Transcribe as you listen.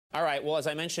All right, well, as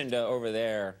I mentioned over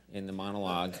there in the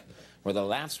monologue, where the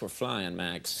laughs were flying,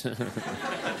 Max, I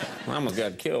almost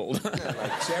got killed.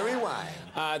 Like cherry wine.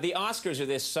 The Oscars are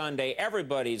this Sunday.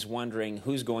 Everybody's wondering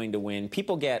who's going to win.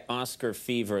 People get Oscar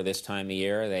fever this time of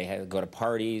year. They go to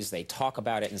parties. They talk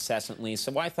about it incessantly.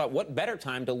 So I thought, what better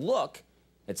time to look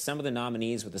at some of the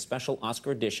nominees with a special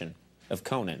Oscar edition of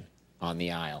Conan on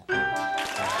the Aisle.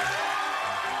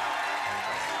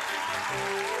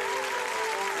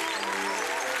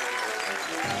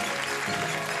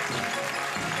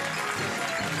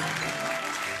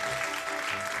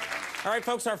 All right,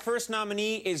 folks, our first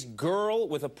nominee is Girl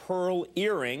with a Pearl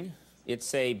Earring.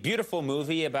 It's a beautiful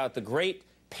movie about the great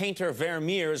painter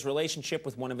Vermeer's relationship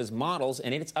with one of his models,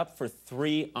 and it's up for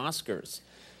 3 Oscars.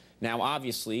 Now,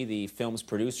 obviously, the film's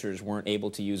producers weren't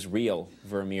able to use real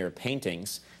Vermeer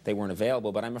paintings. They weren't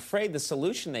available, but I'm afraid the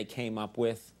solution they came up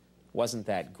with wasn't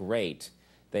that great.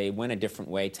 They went a different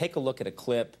way. Take a look at a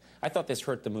clip. I thought this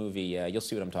hurt the movie. You'll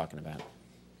see what I'm talking about.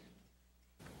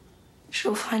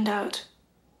 She'll find out.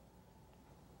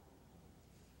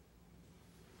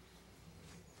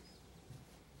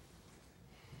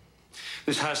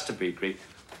 This has to be Greek.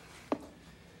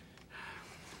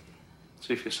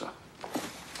 See for yourself.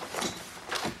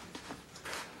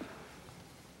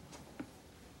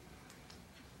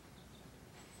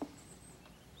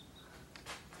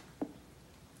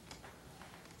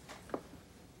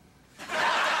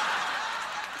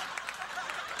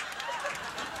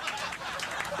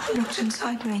 He looked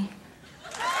inside me.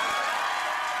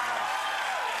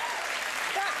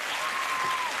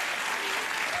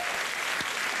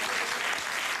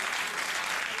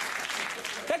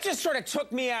 That just sort of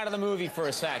took me out of the movie for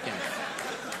a second.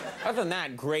 Other than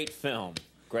that, great film.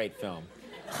 Great film.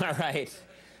 All right.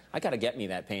 I gotta get me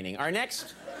that painting. Our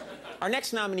next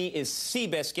nominee is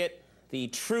Seabiscuit. The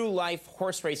true-life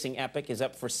horse racing epic is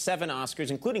up for 7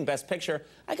 Oscars, including Best Picture.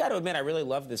 I gotta admit, I really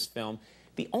love this film.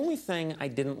 The only thing I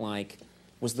didn't like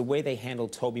was the way they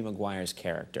handled Tobey Maguire's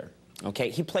character. Okay,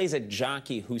 he plays a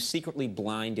jockey who's secretly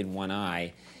blind in one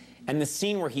eye, and the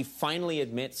scene where he finally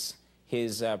admits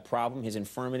his problem, his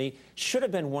infirmity, should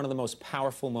have been one of the most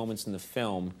powerful moments in the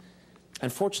film.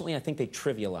 Unfortunately, I think they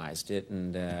trivialized it,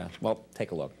 and, well,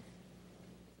 take a look.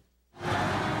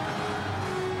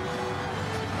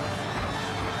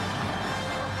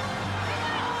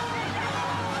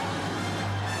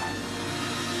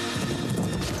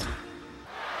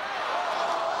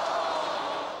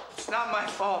 Not my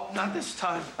fault, not this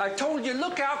time. I told you,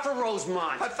 look out for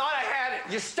Rosemont. I thought I had it.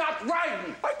 You stopped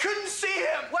riding. I couldn't see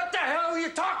him. What the hell are you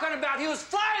talking about? He was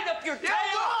flying up your tail.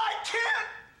 Yeah, well, I can't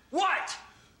What?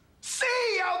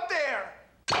 see out there.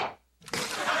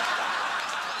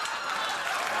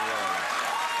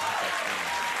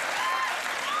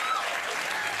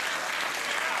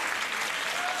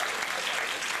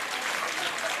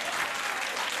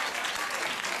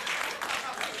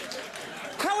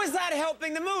 How is that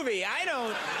helping the movie? I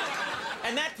don't...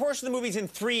 And that portion of the movie's in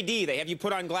 3D. They have you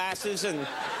put on glasses and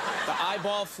the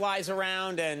eyeball flies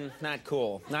around and not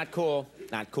cool. Not cool.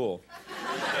 Not cool.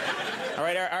 All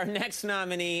right, our next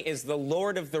nominee is The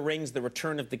Lord of the Rings, The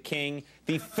Return of the King,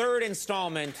 the 3rd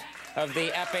installment of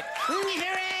the epic...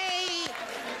 Hooray!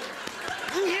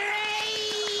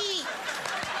 Hooray!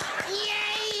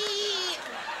 Yay!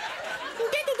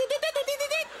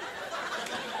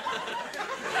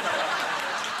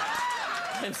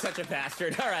 I'm such a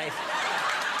bastard. All right.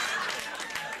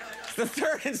 The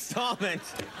 3rd installment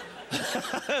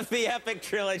of the epic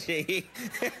trilogy.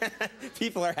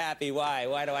 People are happy. Why?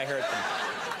 Why do I hurt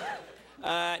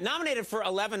them? Nominated for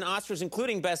 11 Oscars,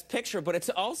 including Best Picture, but it's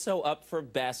also up for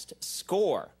Best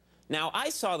Score. Now, I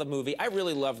saw the movie. I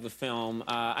really loved the film.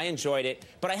 I enjoyed it.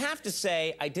 But I have to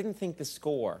say, I didn't think the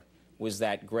score was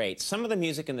that great. Some of the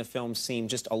music in the film seemed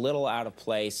just a little out of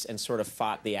place and sort of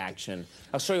fought the action.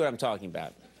 I'll show you what I'm talking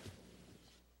about.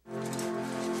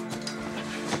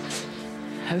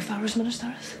 How far is Minas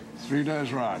Tirith? 3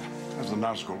 days' ride, as the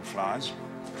Nazgul flies.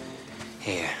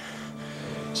 Here,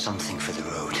 something for the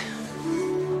road.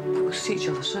 We'll see each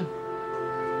other soon.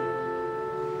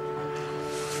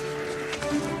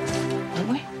 Won't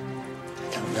we? I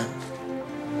don't know.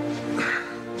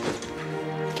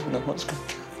 I don't know what's going to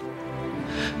happen.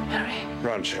 Mary.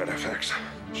 Run, Shadow Fax.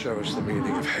 Show us the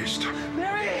meaning of haste.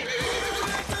 Mary!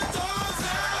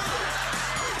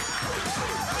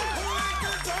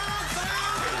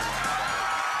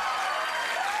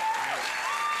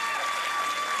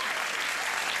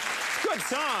 Good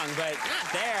song, but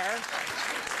not there.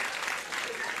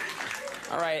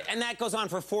 All right, and that goes on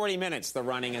for 40 minutes, the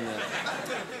running and the...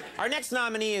 Our next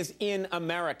nominee is In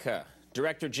America.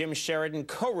 Director Jim Sheridan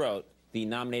co-wrote the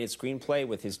nominated screenplay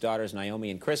with his daughters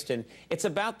Naomi and Kristen. It's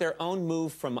about their own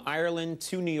move from Ireland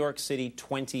to New York City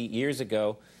 20 years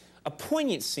ago. A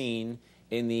poignant scene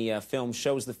in the film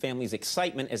shows the family's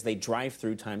excitement as they drive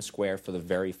through Times Square for the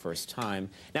very first time.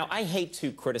 Now, I hate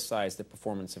to criticize the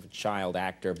performance of a child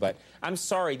actor, but I'm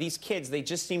sorry, these kids, they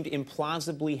just seemed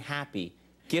implausibly happy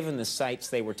given the sights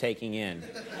they were taking in.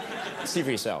 See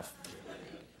for yourself.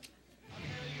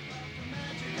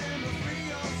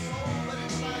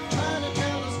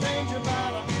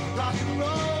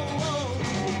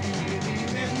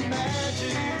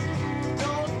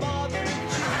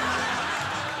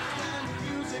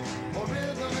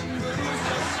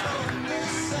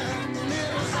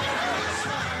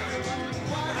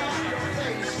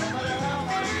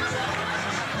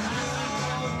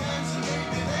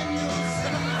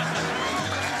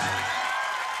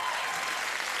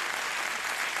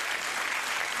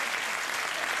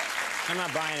 I'm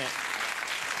not buying it.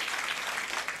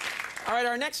 All right,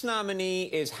 our next nominee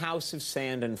is House of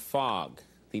Sand and Fog.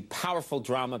 The powerful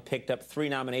drama picked up 3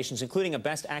 nominations, including a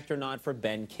Best Actor nod for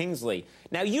Ben Kingsley.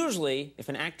 Now, usually, if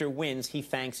an actor wins, he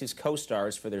thanks his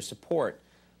co-stars for their support.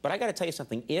 But I got to tell you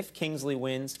something. If Kingsley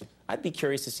wins, I'd be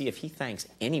curious to see if he thanks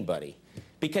anybody.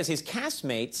 Because his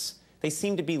castmates, they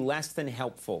seem to be less than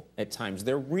helpful at times.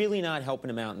 They're really not helping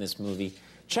him out in this movie.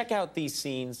 Check out these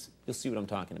scenes. You'll see what I'm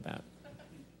talking about.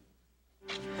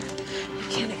 You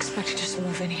can't expect to just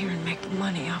move in here and make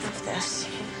money off of this.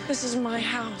 This is my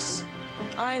house.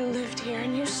 I lived here,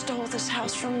 and you stole this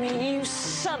house from me, you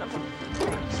son of a...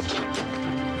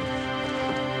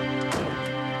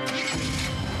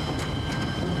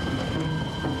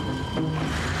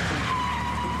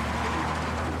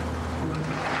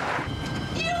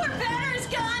 You were better as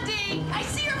Gandhi! I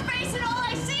see your face, and all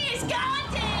I see is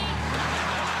Gandhi!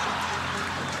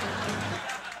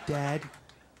 Dad,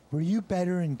 were you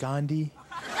better in Gandhi?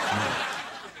 No.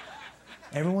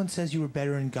 Everyone says you were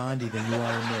better in Gandhi than you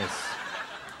are in this.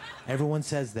 Everyone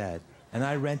says that. And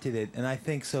I rented it, and I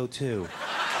think so too.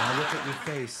 And I look at your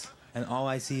face, and all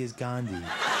I see is Gandhi.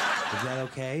 Is that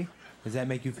okay? Does that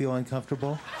make you feel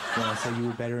uncomfortable when I say you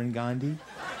were better in Gandhi?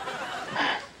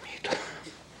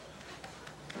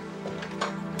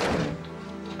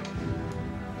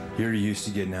 You're used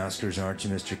to getting Oscars, aren't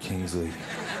you, Mr. Kingsley?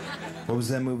 What was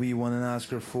that movie you won an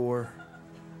Oscar for?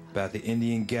 About the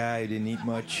Indian guy who didn't eat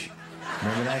much?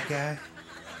 Remember that guy?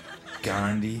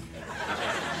 Gandhi.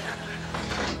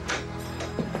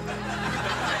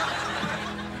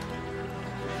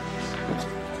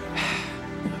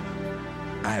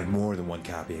 I have more than one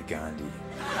copy of Gandhi.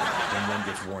 When one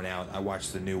gets worn out, I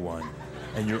watch the new one.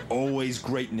 And you're always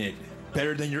great in it.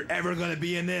 Better than you're ever gonna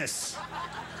be in this.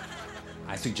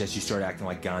 I suggest you start acting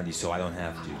like Gandhi so I don't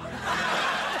have to.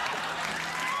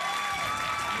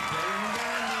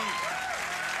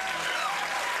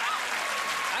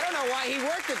 I don't know why he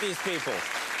worked with these people.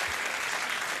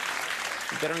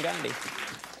 Better than Gandhi.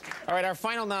 All right, our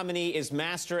final nominee is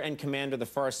Master and Commander: The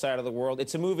Far Side of the World.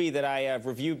 It's a movie that I have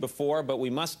reviewed before, but we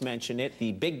must mention it.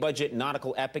 The big-budget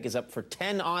nautical epic is up for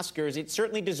 10 Oscars. It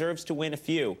certainly deserves to win a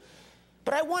few.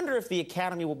 But I wonder if the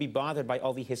Academy will be bothered by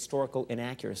all the historical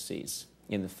inaccuracies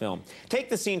in the film. Take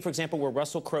the scene, for example, where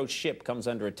Russell Crowe's ship comes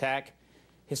under attack.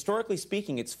 Historically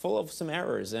speaking, it's full of some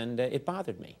errors, and it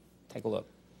bothered me. Take a look.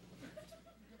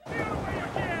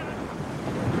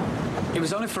 It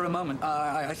was only for a moment.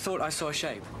 I thought I saw a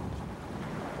shape.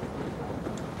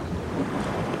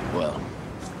 Well,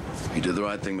 you did the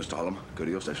right thing, Mr. Hollum. Go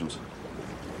to your stations.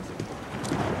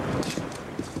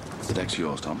 The deck's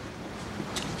yours, Tom.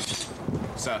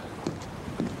 Sir.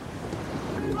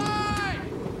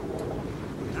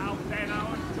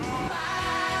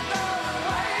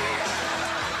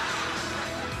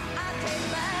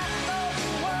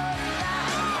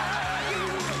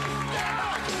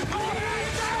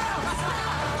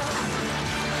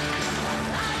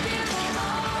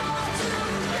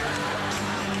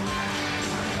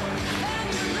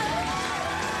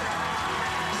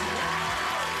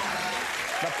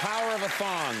 The power of a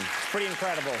thong. It's pretty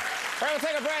incredible. All right, we'll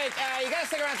take a break. You got to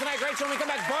stick around tonight. Great show. When we come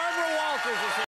back, Barbara Walters is here.